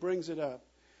reason he brings it up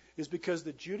is because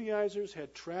the Judaizers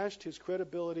had trashed his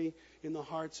credibility in the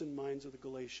hearts and minds of the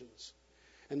Galatians.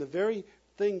 And the very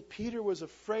thing Peter was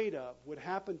afraid of would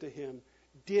happen to him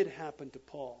did happen to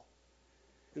Paul.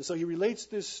 And so he relates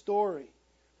this story,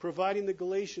 providing the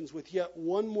Galatians with yet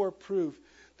one more proof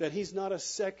that he's not a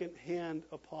second-hand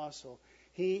apostle.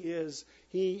 He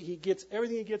gets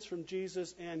everything he gets from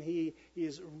Jesus, and he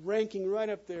is ranking right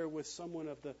up there with someone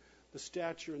of the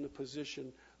stature and the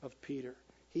position of Peter.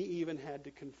 He even had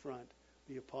to confront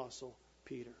the apostle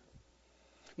Peter.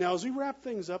 Now, as we wrap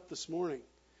things up this morning,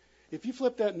 if you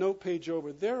flip that note page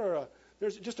over,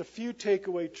 there's just a few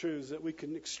takeaway truths that we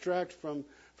can extract from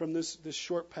this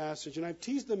short passage. And I've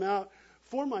teased them out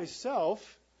for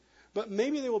myself, but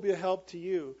maybe they will be a help to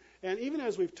you. And even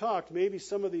as we've talked, maybe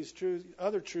some of these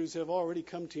other truths have already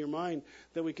come to your mind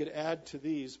that we could add to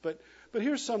these. But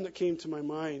here's some that came to my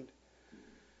mind.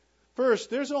 First,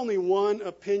 there's only one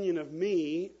opinion of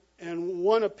me and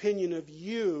one opinion of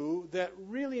you that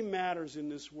really matters in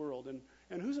this world.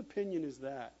 And whose opinion is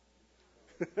that?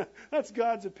 That's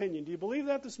God's opinion. Do you believe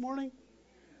that this morning?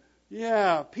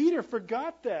 Yeah, Peter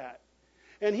forgot that.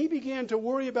 And he began to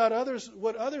worry about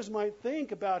what others might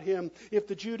think about him if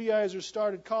the Judaizers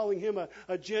started calling him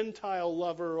a Gentile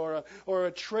lover or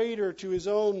a traitor to his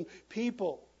own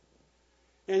people.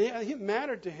 And it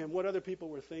mattered to him what other people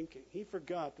were thinking. He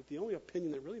forgot that the only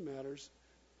opinion that really matters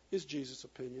is Jesus'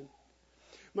 opinion.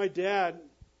 My dad,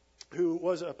 who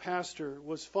was a pastor,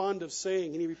 was fond of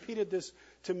saying, and he repeated this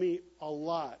to me a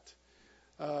lot.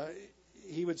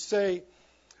 He would say,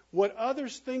 "What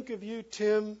others think of you,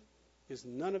 Tim, is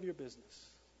none of your business."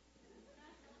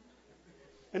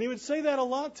 And he would say that a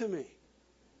lot to me.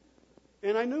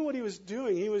 And I knew what he was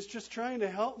doing. He was just trying to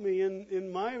help me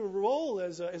in my role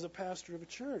as a pastor of a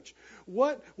church.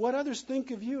 What others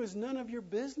think of you is none of your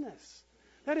business.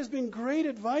 That has been great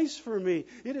advice for me.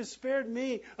 It has spared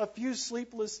me a few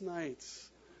sleepless nights,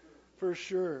 for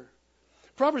sure.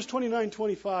 Proverbs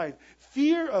 29:25.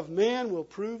 Fear of man will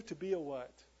prove to be a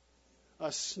what?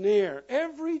 A snare.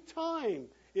 Every time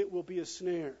it will be a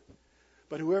snare.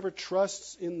 But whoever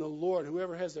trusts in the Lord,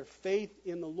 whoever has their faith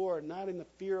in the Lord, not in the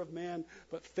fear of man,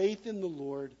 but faith in the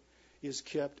Lord, is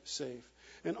kept safe.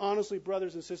 And honestly,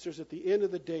 brothers and sisters, at the end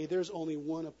of the day, there's only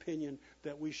one opinion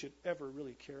that we should ever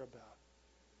really care about.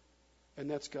 And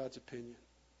that's God's opinion.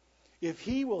 If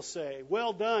He will say,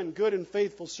 "Well done, good and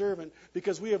faithful servant,"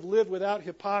 because we have lived without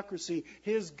hypocrisy,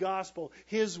 His gospel,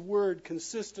 His word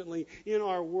consistently in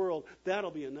our world,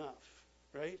 that'll be enough,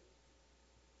 right?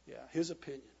 Yeah, His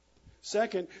opinion.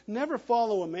 Second, never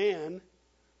follow a man.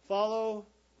 Follow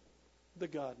the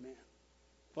God-man.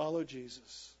 Follow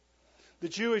Jesus. The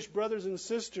Jewish brothers and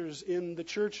sisters in the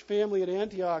church family at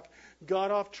Antioch got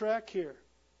off track here.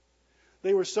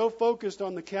 They were so focused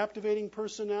on the captivating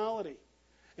personality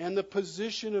and the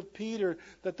position of Peter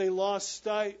that they lost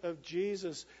sight of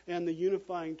Jesus and the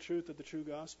unifying truth of the true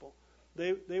gospel.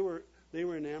 They were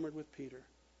enamored with Peter,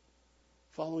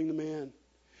 following the man.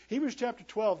 Hebrews chapter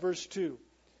 12, verse 2.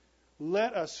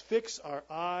 Let us fix our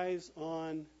eyes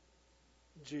on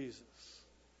Jesus.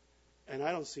 And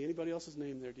I don't see anybody else's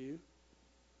name there, do you?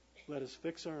 Let us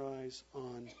fix our eyes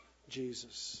on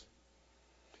Jesus.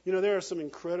 You know, there are some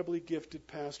incredibly gifted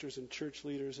pastors and church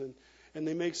leaders, and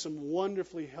they make some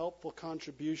wonderfully helpful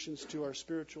contributions to our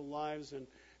spiritual lives and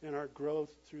our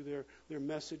growth through their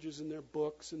messages and their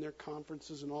books and their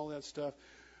conferences and all that stuff.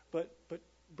 But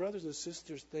brothers and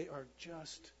sisters, they are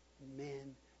just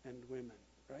men and women,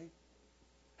 right?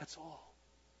 That's all.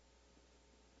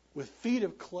 With feet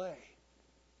of clay,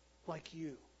 like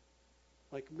you,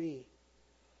 like me.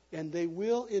 And they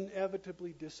will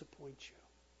inevitably disappoint you.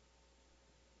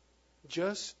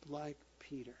 Just like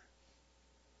Peter.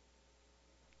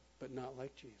 But not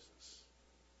like Jesus.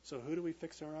 So who do we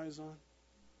fix our eyes on?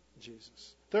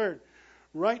 Jesus. Third,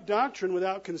 right doctrine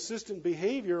without consistent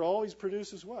behavior always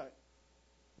produces what?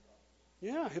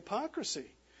 Yeah, hypocrisy.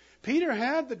 Peter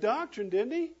had the doctrine,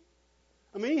 didn't he?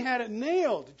 I mean, he had it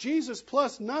nailed. Jesus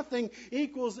plus nothing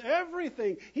equals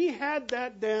everything. He had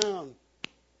that down.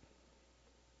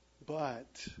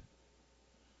 But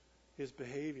his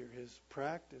behavior, his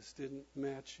practice didn't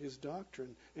match his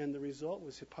doctrine, and the result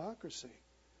was hypocrisy.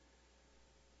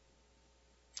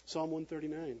 Psalm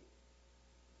 139,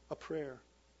 a prayer.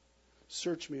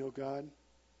 Search me, O God.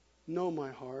 Know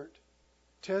my heart.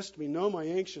 Test me. Know my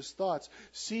anxious thoughts.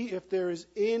 See if there is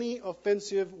any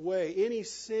offensive way, any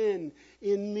sin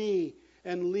in me,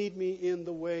 and lead me in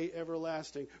the way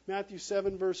everlasting. Matthew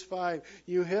 7, verse 5.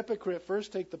 You hypocrite,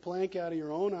 first take the plank out of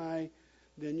your own eye,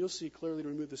 then you'll see clearly to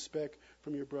remove the speck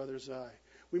from your brother's eye.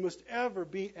 We must ever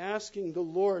be asking the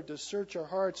Lord to search our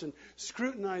hearts and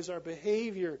scrutinize our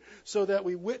behavior so that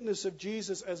we witness of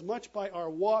Jesus as much by our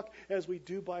walk as we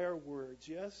do by our words.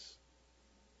 Yes?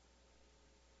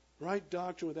 Right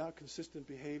doctrine without consistent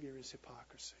behavior is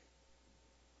hypocrisy.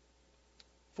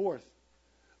 Fourth,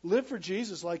 live for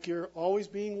Jesus like you're always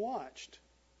being watched.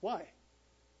 Why?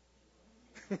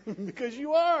 Because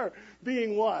you are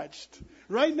being watched.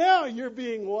 Right now you're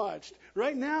being watched.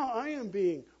 Right now I am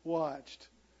being watched.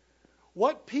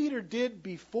 What Peter did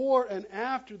before and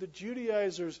after the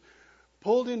Judaizers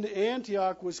pulled into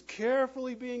Antioch was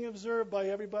carefully being observed by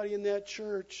everybody in that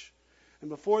church. And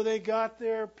before they got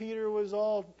there, Peter was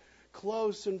all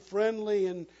close and friendly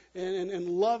and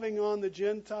loving on the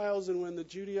Gentiles. And when the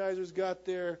Judaizers got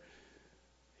there,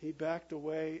 he backed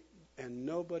away, and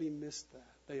nobody missed that.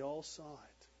 They all saw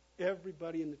it.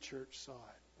 Everybody in the church saw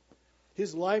it.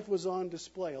 His life was on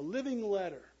display, a living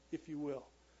letter, if you will,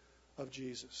 of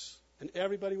Jesus. And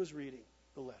everybody was reading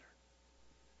the letter.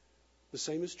 The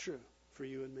same is true for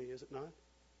you and me, is it not?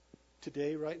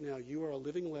 Today, right now, you are a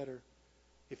living letter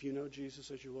if you know Jesus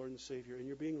as your Lord and Savior, and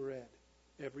you're being read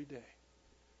every day.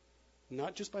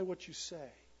 Not just by what you say,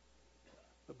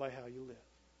 but by how you live.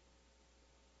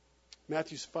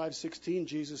 Matthew 5:16,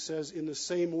 Jesus says, in the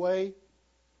same way,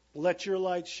 let your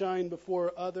light shine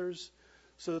before others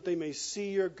so that they may see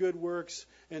your good works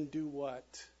and do what?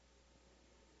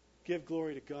 Give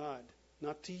glory to God.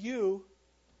 Not to you,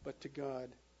 but to God.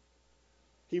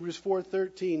 Hebrews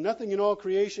 4:13, nothing in all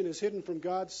creation is hidden from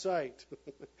God's sight.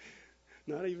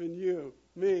 Not even you,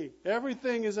 me.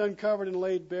 Everything is uncovered and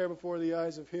laid bare before the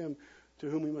eyes of Him to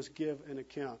whom we must give an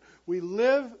account. We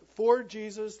live for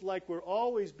Jesus like we're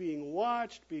always being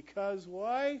watched because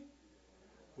why?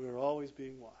 We're always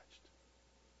being watched.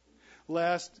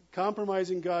 Last,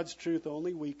 compromising God's truth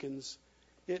only weakens.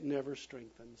 It never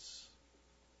strengthens.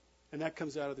 And that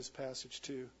comes out of this passage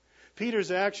too.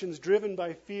 Peter's actions driven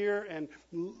by fear and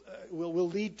will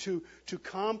lead to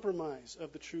compromise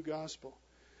of the true gospel.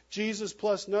 Jesus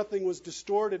plus nothing was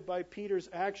distorted by Peter's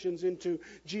actions into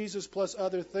Jesus plus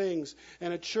other things.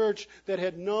 And a church that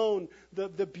had known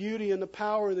the beauty and the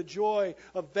power and the joy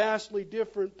of vastly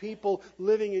different people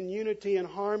living in unity and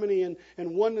harmony and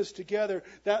oneness together,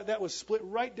 that was split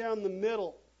right down the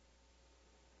middle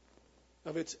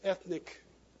of its ethnic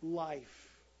life.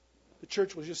 The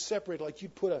church was just separated like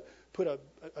you'd put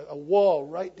a wall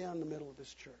right down the middle of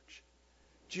this church.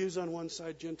 Jews on one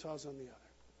side, Gentiles on the other.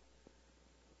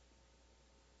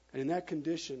 And in that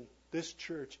condition, this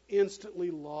church instantly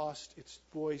lost its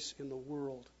voice in the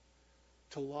world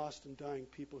to lost and dying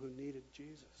people who needed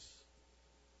Jesus.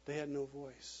 They had no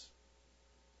voice.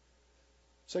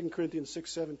 2 Corinthians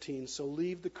 6:17, so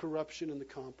leave the corruption and the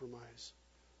compromise.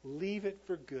 Leave it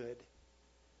for good,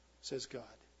 says God.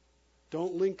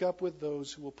 Don't link up with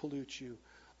those who will pollute you.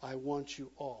 I want you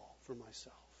all for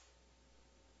myself.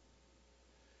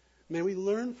 May we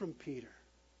learn from Peter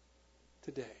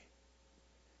today.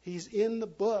 He's in the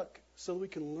book so we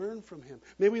can learn from him.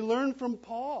 May we learn from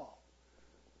Paul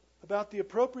about the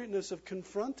appropriateness of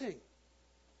confronting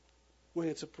when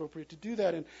it's appropriate to do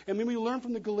that. And may we learn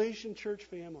from the Galatian church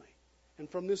family and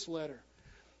from this letter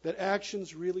that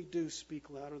actions really do speak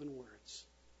louder than words.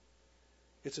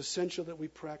 It's essential that we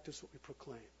practice what we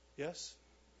proclaim. Yes?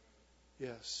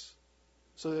 Yes.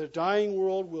 So that a dying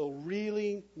world will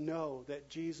really know that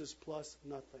Jesus plus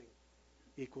nothing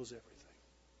equals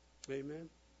everything. Amen?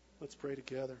 Let's pray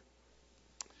together.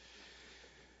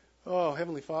 Oh,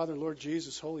 Heavenly Father, Lord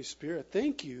Jesus, Holy Spirit,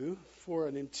 thank you for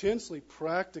an intensely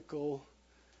practical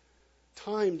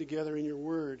time together in your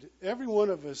Word. Every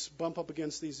one of us bump up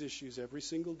against these issues every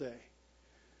single day.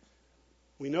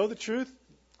 We know the truth.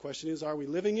 The question is, are we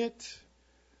living it?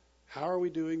 How are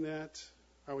we doing that?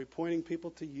 Are we pointing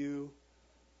people to you?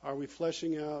 Are we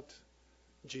fleshing out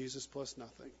Jesus plus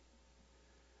nothing?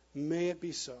 May it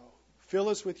be so. Fill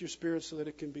us with your Spirit so that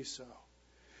it can be so.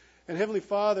 And Heavenly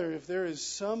Father, if there is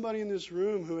somebody in this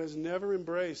room who has never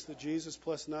embraced the Jesus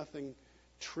plus nothing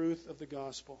truth of the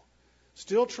gospel.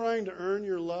 Still trying to earn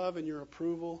your love and your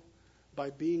approval by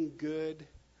being good,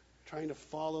 trying to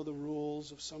follow the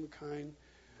rules of some kind.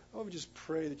 I would just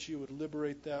pray that you would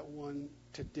liberate that one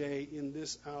today in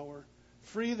this hour.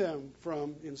 Free them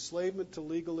from enslavement to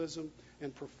legalism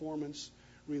and performance.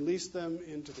 Release them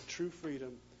into the true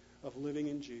freedom of living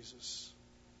in Jesus,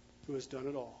 who has done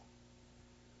it all.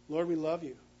 Lord, we love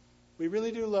you. We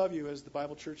really do love you as the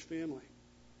Bible Church family,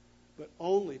 but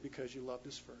only because you loved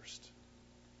us first.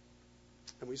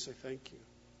 And we say thank you.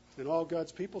 And all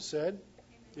God's people said,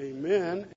 Amen.